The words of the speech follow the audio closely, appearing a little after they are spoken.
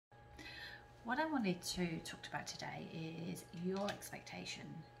What I wanted to talk about today is your expectation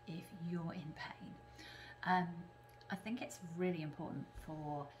if you're in pain. Um, I think it's really important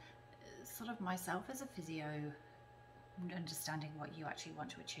for sort of myself as a physio, understanding what you actually want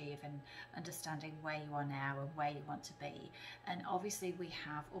to achieve and understanding where you are now and where you want to be. And obviously we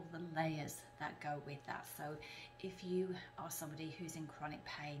have all the layers that go with that. So if you are somebody who's in chronic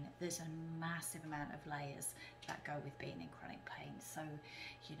pain, there's a massive amount of layers that go with being in chronic pain. So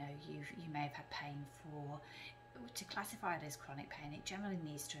you know, you may have had pain for, to classify it as chronic pain, it generally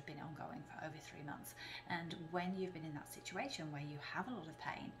needs to have been ongoing for over 3 months. And when you've been in that situation where you have a lot of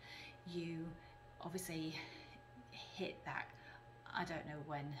pain, you obviously hit that, I don't know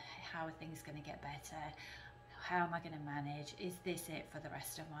when, how are things going to get better, how am I going to manage, is this it for the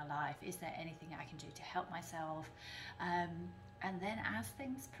rest of my life, is there anything I can do to help myself? And then as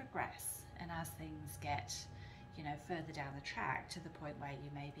things progress and as things get, you know, further down the track to the point where you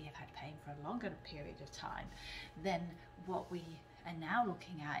maybe have had pain for a longer period of time, then what we are now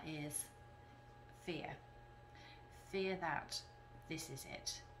looking at is fear that this is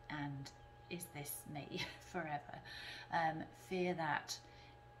it, and is this me forever? Fear that,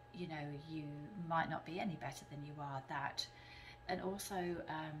 you know, you might not be any better than you are, that, and also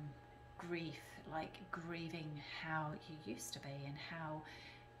grief, like grieving how you used to be and how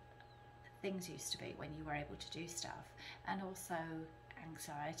things used to be when you were able to do stuff, and also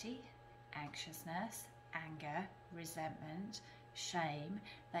anxiety, anxiousness, anger, resentment, shame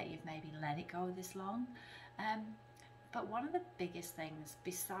that you've maybe let it go this long. But one of the biggest things,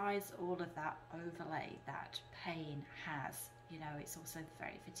 besides all of that overlay that pain has, you know, it's also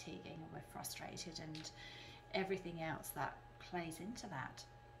very fatiguing and we're frustrated and everything else that plays into that.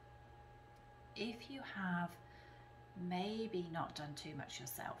 If you have maybe not done too much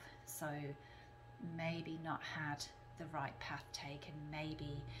yourself, so maybe not had the right path taken,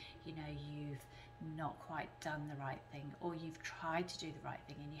 maybe, you know, you've not quite done the right thing, or you've tried to do the right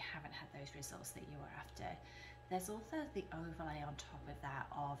thing and you haven't had those results that you were after, there's also the overlay on top of that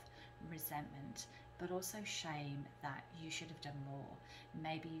of resentment, but also shame that you should have done more.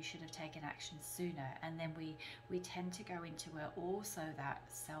 Maybe you should have taken action sooner. And then we tend to go into also that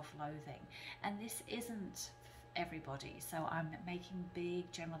self-loathing. And this isn't everybody, so I'm making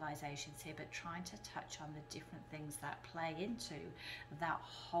big generalizations here, but trying to touch on the different things that play into that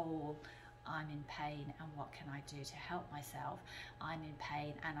whole I'm in pain and what can I do to help myself? I'm in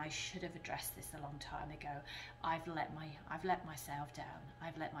pain and I should have addressed this a long time ago. I've let myself down.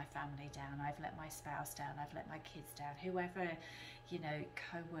 I've let my family down. I've let my spouse down. I've let my kids down. Whoever, you know,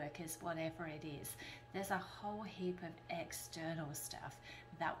 co-workers, whatever it is. There's a whole heap of external stuff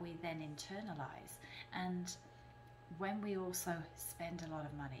that we then internalize. And when we also spend a lot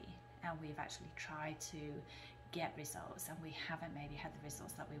of money and we've actually tried to get results and we haven't maybe had the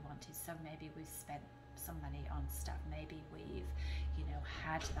results that we wanted, so maybe we've spent some money on stuff, maybe we've, you know,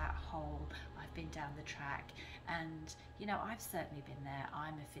 had that whole I've been down the track, and you know, I've certainly been there.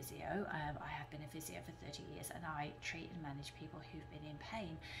 I'm a physio, I have been a physio for 30 years and I treat and manage people who've been in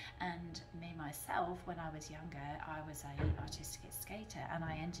pain. And me myself, when I was younger, I was a artistic skater and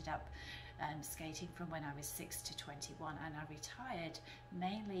I ended up skating from when I was 6 to 21, and I retired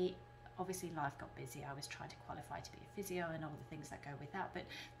mainly, obviously life got busy, I was trying to qualify to be a physio and all the things that go with that, but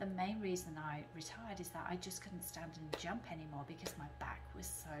the main reason I retired is that I just couldn't stand and jump anymore because my back was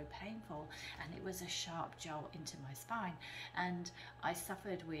so painful and it was a sharp jolt into my spine, and I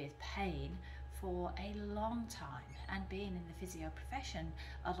suffered with pain for a long time. And being in the physio profession,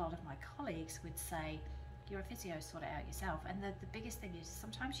 a lot of my colleagues would say, you're a physio, sort it out yourself. And the biggest thing is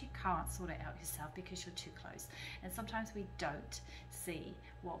sometimes you can't sort it out yourself because you're too close. And sometimes we don't see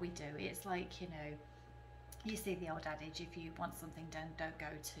what we do. It's like, you know, you see the old adage, if you want something done, don't go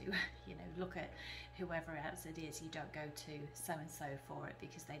to, you know, look at whoever else it is, you don't go to so-and-so for it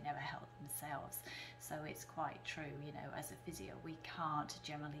because they never help themselves. So it's quite true, you know, as a physio, we can't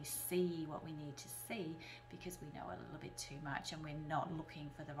generally see what we need to see because we know a little bit too much and we're not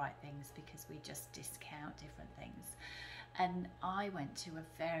looking for the right things because we just discount different things. And I went to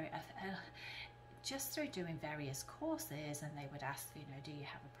just through doing various courses, and they would ask, you know, do you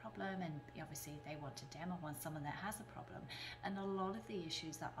have a problem? And obviously they want to demo on someone that has a problem. And a lot of the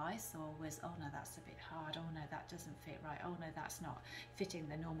issues that I saw was, oh no, that's a bit hard. Oh no, that doesn't fit right. Oh no, that's not fitting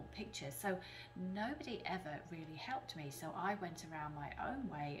the normal picture. So nobody ever really helped me. So I went around my own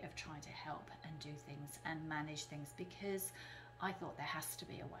way of trying to help and do things and manage things because I thought there has to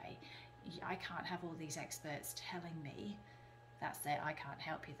be a way. I can't have all these experts telling me, that's it, I can't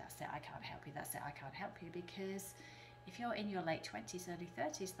help you, that's it, I can't help you, that's it, I can't help you, because if you're in your late 20s, early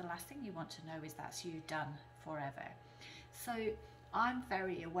 30s, the last thing you want to know is that's you done forever. So I'm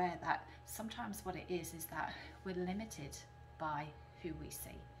very aware that sometimes what it is that we're limited by who we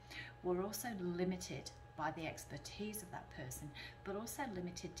see. We're also limited by the expertise of that person, but also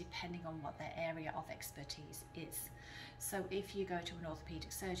limited depending on what their area of expertise is. So if you go to an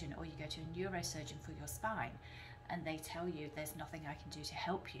orthopedic surgeon or you go to a neurosurgeon for your spine and they tell you there's nothing I can do to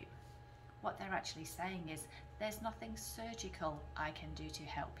help you, what they're actually saying is there's nothing surgical I can do to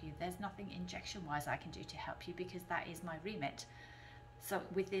help you. There's nothing injection wise I can do to help you because that is my remit. So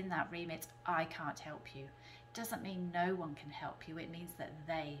within that remit, I can't help you. Doesn't mean no one can help you. It means that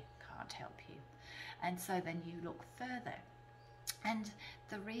they can't help you. And so then you look further. And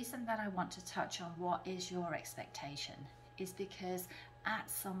the reason that I want to touch on what is your expectation is because at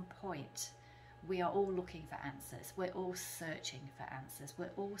some point, we are all looking for answers. We're all searching for answers.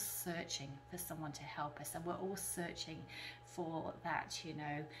 We're all searching for someone to help us, and we're all searching for that, you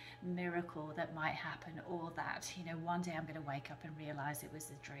know, miracle that might happen, or that, you know, one day I'm going to wake up and realize it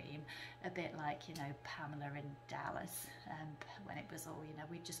was a dream. A bit like, you know, Pamela in Dallas, when it was all, you know,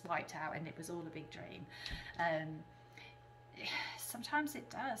 we just wiped out and it was all a big dream. Sometimes it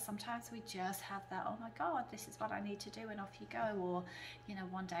does. Sometimes we just have that, oh my God, this is what I need to do, and off you go. Or, you know,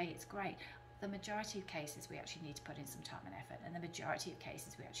 one day it's great. The majority of cases we actually need to put in some time and effort, and the majority of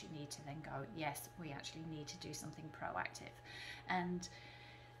cases we actually need to then go, yes, we actually need to do something proactive. And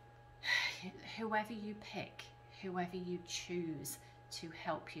whoever you pick, whoever you choose to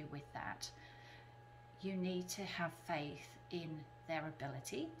help you with that, you need to have faith in their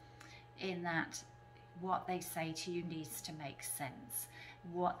ability, in that what they say to you needs to make sense.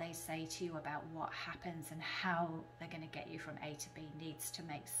 What they say to you about what happens and how they're going to get you from A to B needs to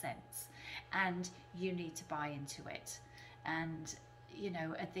make sense, and you need to buy into it. And, you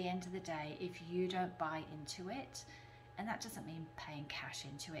know, at the end of the day, if you don't buy into it, and that doesn't mean paying cash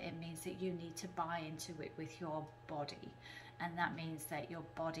into it, it means that you need to buy into it with your body, and that means that your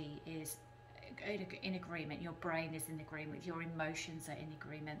body is in agreement, your brain is in agreement, your emotions are in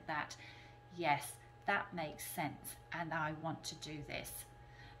agreement that yes, that makes sense and I want to do this.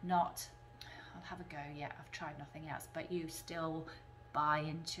 Not, I'll have a go, yeah, I've tried nothing else, but you still buy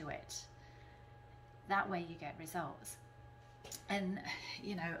into it. That way you get results. And,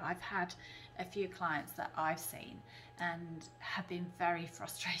 you know, I've had a few clients that I've seen and have been very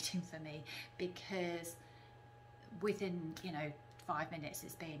frustrating for me, because within, you know, 5 minutes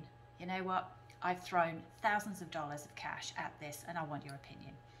it's been, you know what, I've thrown thousands of dollars of cash at this and I want your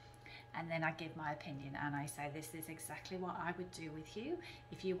opinion. And then I give my opinion and I say, this is exactly what I would do with you.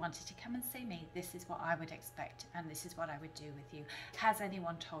 If you wanted to come and see me, this is what I would expect and this is what I would do with you. Has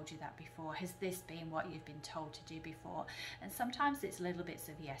anyone told you that before? Has this been what you've been told to do before? And sometimes it's little bits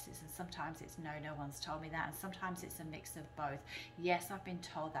of yeses, and sometimes it's no, no one's told me that, and sometimes it's a mix of both. Yes, I've been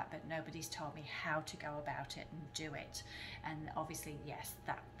told that, but nobody's told me how to go about it and do it. And obviously, yes,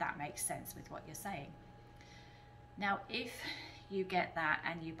 that makes sense with what you're saying. Now, if you get that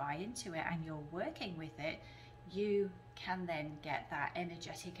and you buy into it and you're working with it, you can then get that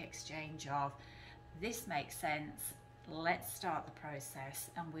energetic exchange of, this makes sense, let's start the process,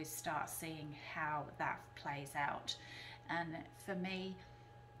 and we start seeing how that plays out. And for me,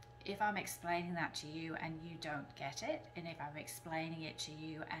 if I'm explaining that to you and you don't get it, and if I'm explaining it to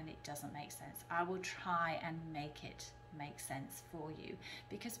you and it doesn't make sense, I will try and make it make sense for you,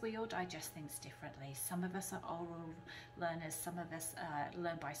 because we all digest things differently. Some of us are oral learners, some of us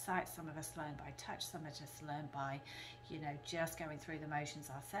learn by sight, some of us learn by touch, some of us learn by, you know, just going through the motions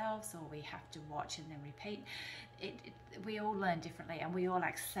ourselves, or we have to watch and then repeat. We all learn differently, and we all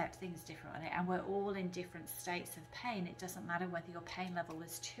accept things differently, and we're all in different states of pain. It doesn't matter whether your pain level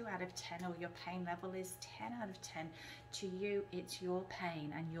is 2 out of 10 or your pain level is 10 out of 10. To you, it's your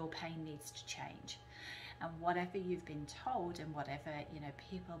pain, and your pain needs to change. And whatever you've been told and whatever, you know,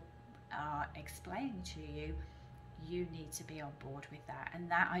 people are explaining to you, you need to be on board with that. And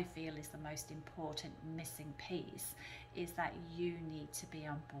that, I feel, is the most important missing piece, is that you need to be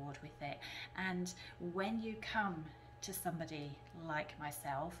on board with it. And when you come to somebody like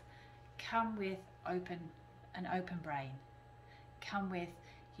myself, come with an open brain. Come with,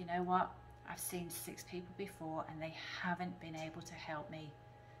 you know what, I've seen 6 people before and they haven't been able to help me.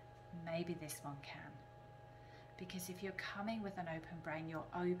 Maybe this one can. Because if you're coming with an open brain, you're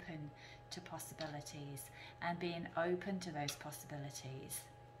open to possibilities, and being open to those possibilities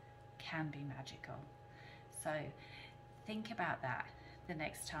can be magical. So think about that the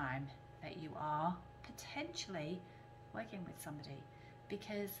next time that you are potentially working with somebody,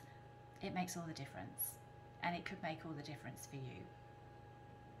 because it makes all the difference, and it could make all the difference for you.